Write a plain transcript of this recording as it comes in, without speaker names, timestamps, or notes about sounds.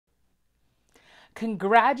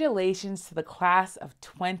Congratulations to the class of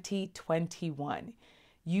 2021.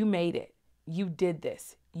 You made it. You did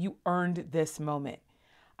this. You earned this moment.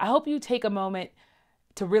 I hope you take a moment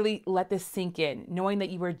to really let this sink in, knowing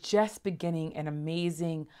that you are just beginning an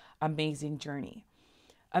amazing, amazing journey.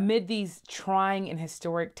 Amid these trying and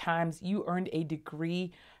historic times, you earned a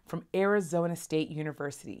degree from Arizona State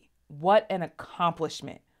University. What an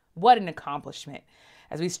accomplishment. What an accomplishment.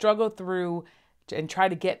 As we struggle through and try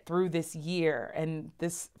to get through this year and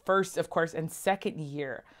this first, of course, and second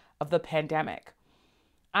year of the pandemic.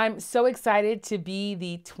 I'm so excited to be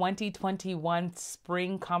the 2021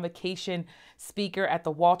 Spring Convocation speaker at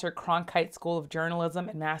the Walter Cronkite School of Journalism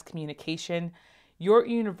and Mass Communication. Your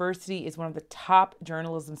university is one of the top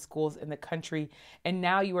journalism schools in the country, and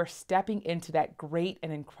now you are stepping into that great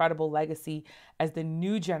and incredible legacy as the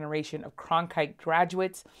new generation of Cronkite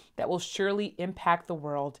graduates that will surely impact the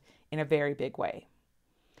world in a very big way.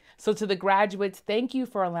 So to the graduates, thank you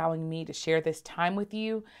for allowing me to share this time with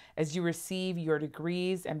you as you receive your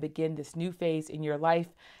degrees and begin this new phase in your life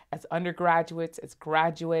as undergraduates, as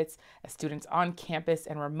graduates, as students on campus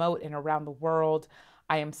and remote and around the world.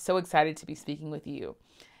 I am so excited to be speaking with you.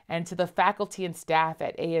 And to the faculty and staff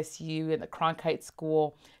at ASU and the Cronkite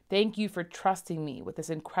School, thank you for trusting me with this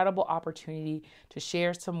incredible opportunity to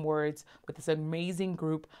share some words with this amazing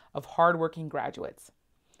group of hardworking graduates.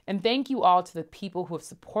 And thank you all to the people who have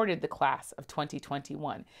supported the class of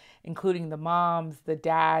 2021, including the moms, the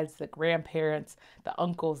dads, the grandparents, the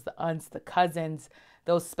uncles, the aunts, the cousins,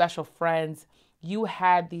 those special friends. You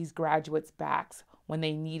had these graduates' backs when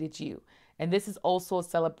they needed you. And this is also a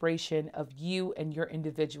celebration of you and your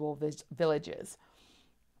individual villages.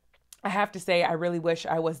 I have to say, I really wish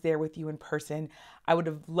I was there with you in person. I would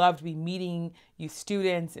have loved to be meeting you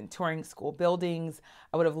students and touring school buildings.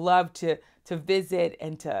 I would have loved to visit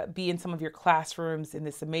and to be in some of your classrooms in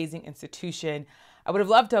this amazing institution. I would have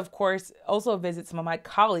loved to, of course, also visit some of my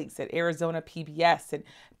colleagues at Arizona PBS and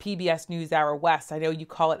PBS NewsHour West. I know you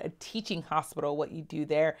call it a teaching hospital, what you do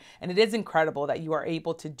there. And it is incredible that you are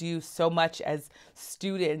able to do so much as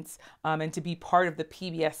students and to be part of the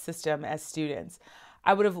PBS system as students.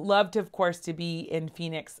 I would have loved to, of course, to be in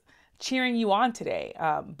Phoenix cheering you on today,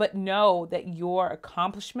 but know that your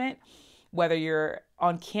accomplishment, whether you're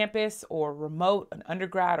on campus or remote, an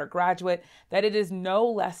undergrad or graduate, that it is no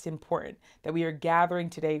less important that we are gathering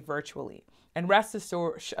today virtually. And rest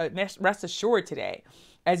assured today,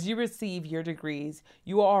 as you receive your degrees,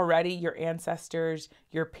 you are already your ancestors,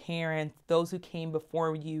 your parents, those who came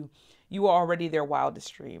before you, you are already their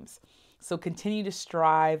wildest dreams. So continue to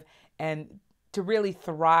strive and to really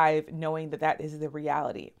thrive knowing that that is the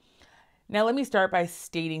reality. Now, let me start by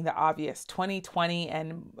stating the obvious. 2020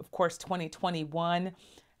 and, of course, 2021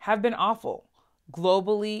 have been awful.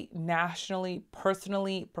 Globally, nationally,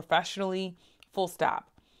 personally, professionally, full stop.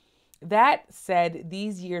 That said,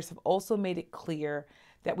 these years have also made it clear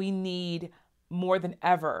that we need, more than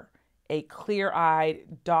ever, a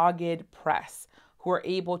clear-eyed, dogged press who are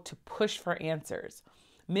able to push for answers.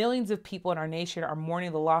 Millions of people in our nation are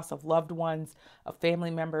mourning the loss of loved ones, of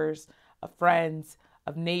family members, of friends,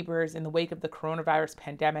 of neighbors in the wake of the coronavirus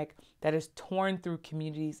pandemic that has torn through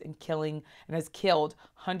communities and has killed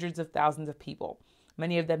hundreds of thousands of people,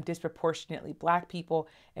 many of them disproportionately Black people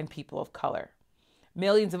and people of color.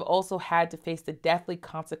 Millions have also had to face the deathly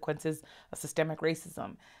consequences of systemic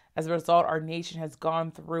racism. As a result, our nation has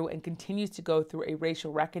gone through and continues to go through a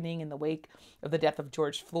racial reckoning in the wake of the death of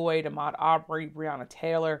George Floyd, Ahmaud Arbery, Breonna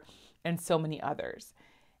Taylor, and so many others.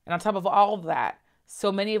 And on top of all of that,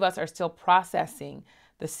 so many of us are still processing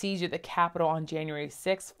the siege at the Capitol on January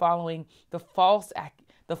 6th following the false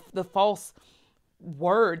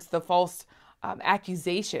words, the false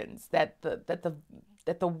accusations that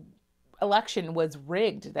the election was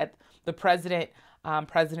rigged, that the President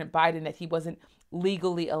Biden, that he wasn't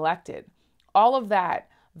legally elected. All of that,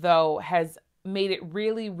 though, has made it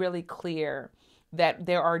really, really clear that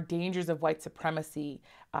there are dangers of white supremacy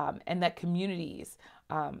and that communities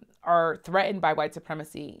are threatened by white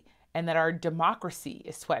supremacy and that our democracy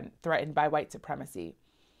is threatened by white supremacy.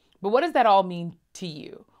 But what does that all mean to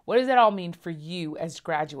you? What does that all mean for you as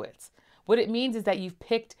graduates? What it means is that you've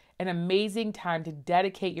picked an amazing time to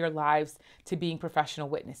dedicate your lives to being professional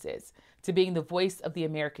witnesses, to being the voice of the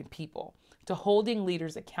American people, to holding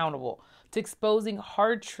leaders accountable, to exposing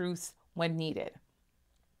hard truths when needed.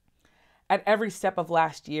 At every step of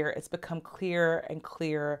last year, it's become clearer and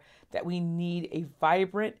clearer that we need a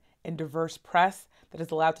vibrant and diverse press that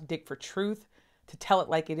is allowed to dig for truth, to tell it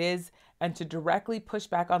like it is, and to directly push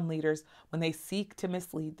back on leaders when they seek to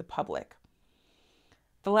mislead the public.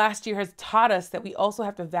 The last year has taught us that we also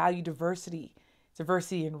have to value diversity. It's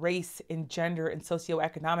diversity in race, in gender, and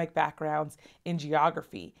socioeconomic backgrounds, in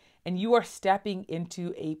geography. And you are stepping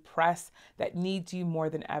into a press that needs you more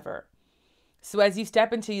than ever. So as you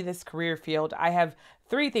step into this career field, I have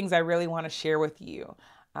 3 things I really want to share with you.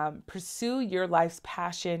 Pursue your life's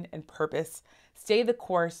passion and purpose. Stay the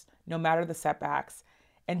course no matter the setbacks.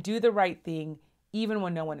 And do the right thing even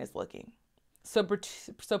when no one is looking. So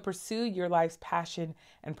pursue your life's passion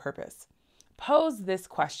and purpose. Pose this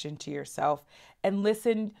question to yourself and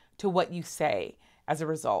listen to what you say as a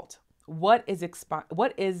result. What is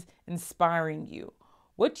inspiring you?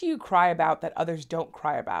 What do you cry about that others don't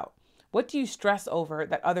cry about? What do you stress over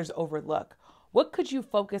that others overlook? What could you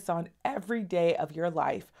focus on every day of your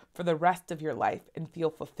life for the rest of your life and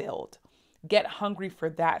feel fulfilled? Get hungry for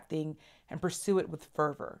that thing and pursue it with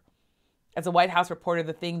fervor. As a White House reporter,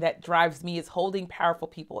 the thing that drives me is holding powerful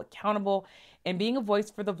people accountable and being a voice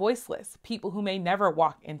for the voiceless, people who may never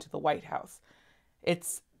walk into the White House.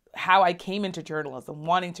 It's how I came into journalism,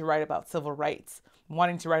 wanting to write about civil rights,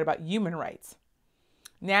 wanting to write about human rights.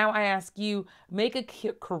 Now I ask you, make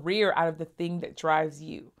a career out of the thing that drives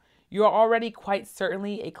you. You are already quite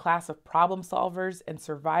certainly a class of problem solvers and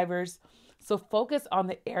survivors, so focus on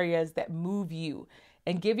the areas that move you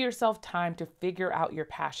and give yourself time to figure out your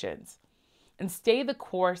passions. And stay the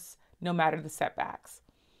course no matter the setbacks.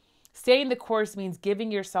 Staying the course means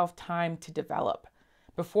giving yourself time to develop.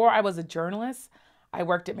 Before I was a journalist, I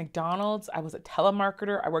worked at McDonald's. I was a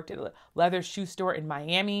telemarketer. I worked at a leather shoe store in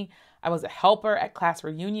Miami. I was a helper at class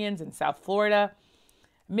reunions in South Florida.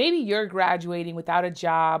 Maybe you're graduating without a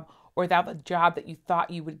job or without the job that you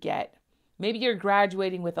thought you would get. Maybe you're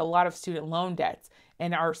graduating with a lot of student loan debts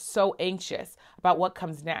and are so anxious about what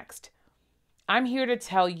comes next. I'm here to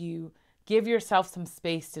tell you, give yourself some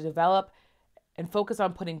space to develop and focus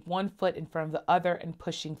on putting one foot in front of the other and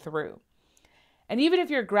pushing through. And even if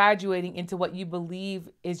you're graduating into what you believe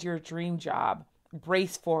is your dream job,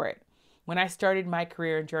 brace for it. When I started my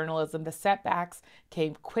career in journalism, the setbacks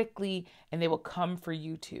came quickly and they will come for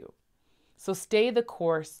you too. So stay the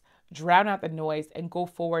course, drown out the noise, and go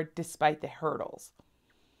forward despite the hurdles.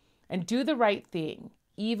 And do the right thing,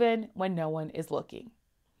 even when no one is looking.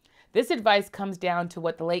 This advice comes down to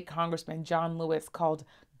what the late Congressman John Lewis called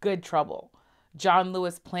good trouble. John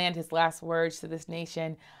Lewis planned his last words to this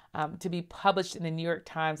nation to be published in the New York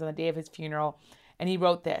Times on the day of his funeral. And he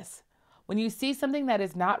wrote this: "When you see something that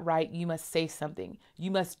is not right, you must say something. You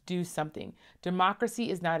must do something. Democracy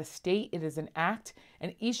is not a state, it is an act,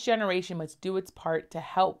 and each generation must do its part to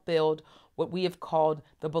help build what we have called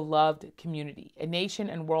the beloved community, a nation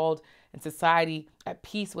and world and society at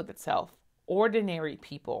peace with itself. Ordinary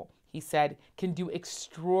people," he said, "can do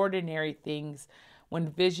extraordinary things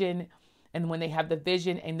when they have the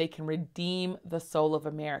vision and they can redeem the soul of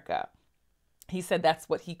America." He said that's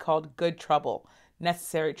what he called good trouble,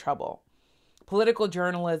 necessary trouble. Political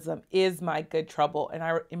journalism is my good trouble, and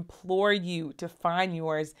I implore you to find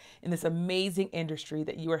yours in this amazing industry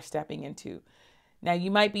that you are stepping into. Now,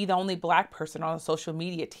 you might be the only Black person on a social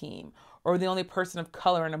media team, or the only person of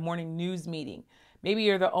color in a morning news meeting. Maybe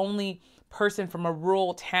you're the only person from a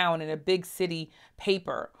rural town in a big city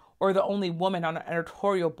paper, or the only woman on an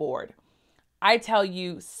editorial board. I tell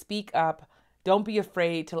you, speak up. Don't be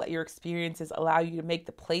afraid to let your experiences allow you to make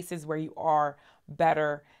the places where you are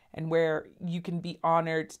better and where you can be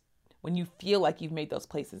honored when you feel like you've made those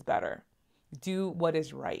places better. Do what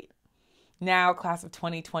is right. Now, class of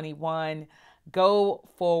 2021, go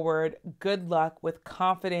forward. Good luck with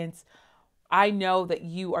confidence. I know that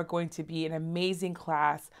you are going to be an amazing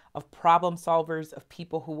class of problem solvers, of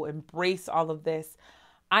people who will embrace all of this.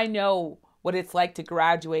 I know what it's like to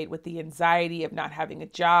graduate with the anxiety of not having a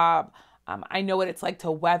job. I know what it's like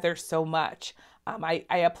to weather so much. I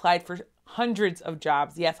applied for hundreds of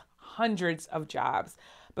jobs, yes, hundreds of jobs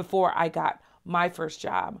before I got my first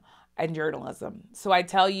job in journalism. So I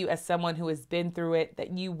tell you, as someone who has been through it,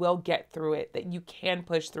 that you will get through it, that you can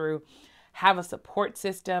push through. Have a support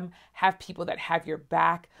system, have people that have your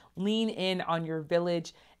back, lean in on your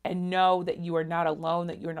village, and know that you are not alone,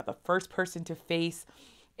 that you are not the first person to face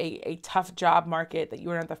a tough job market, that you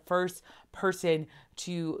are not the first person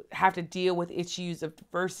to have to deal with issues of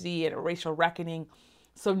diversity and a racial reckoning.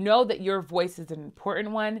 So know that your voice is an important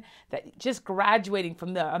one, that just graduating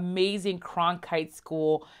from the amazing Cronkite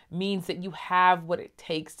school means that you have what it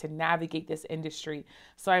takes to navigate this industry.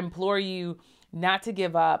 So I implore you not to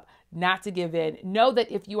give up, not to give in. Know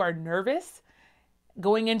that if you are nervous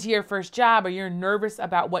going into your first job, or you're nervous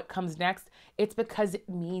about what comes next, it's because it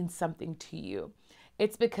means something to you.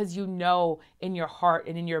 It's because you know in your heart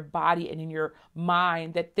and in your body and in your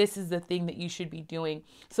mind that this is the thing that you should be doing.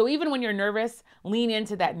 So even when you're nervous, lean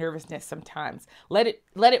into that nervousness sometimes. Let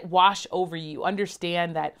it wash over you.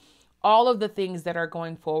 Understand that all of the things that are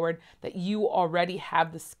going forward, that you already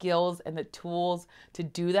have the skills and the tools to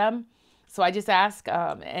do them. So I just ask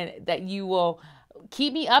and that you will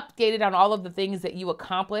keep me updated on all of the things that you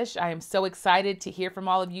accomplish. I am so excited to hear from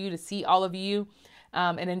all of you, to see all of you.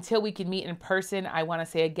 And until we can meet in person, I want to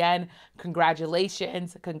say again,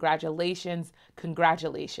 congratulations, congratulations,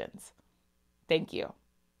 congratulations. Thank you.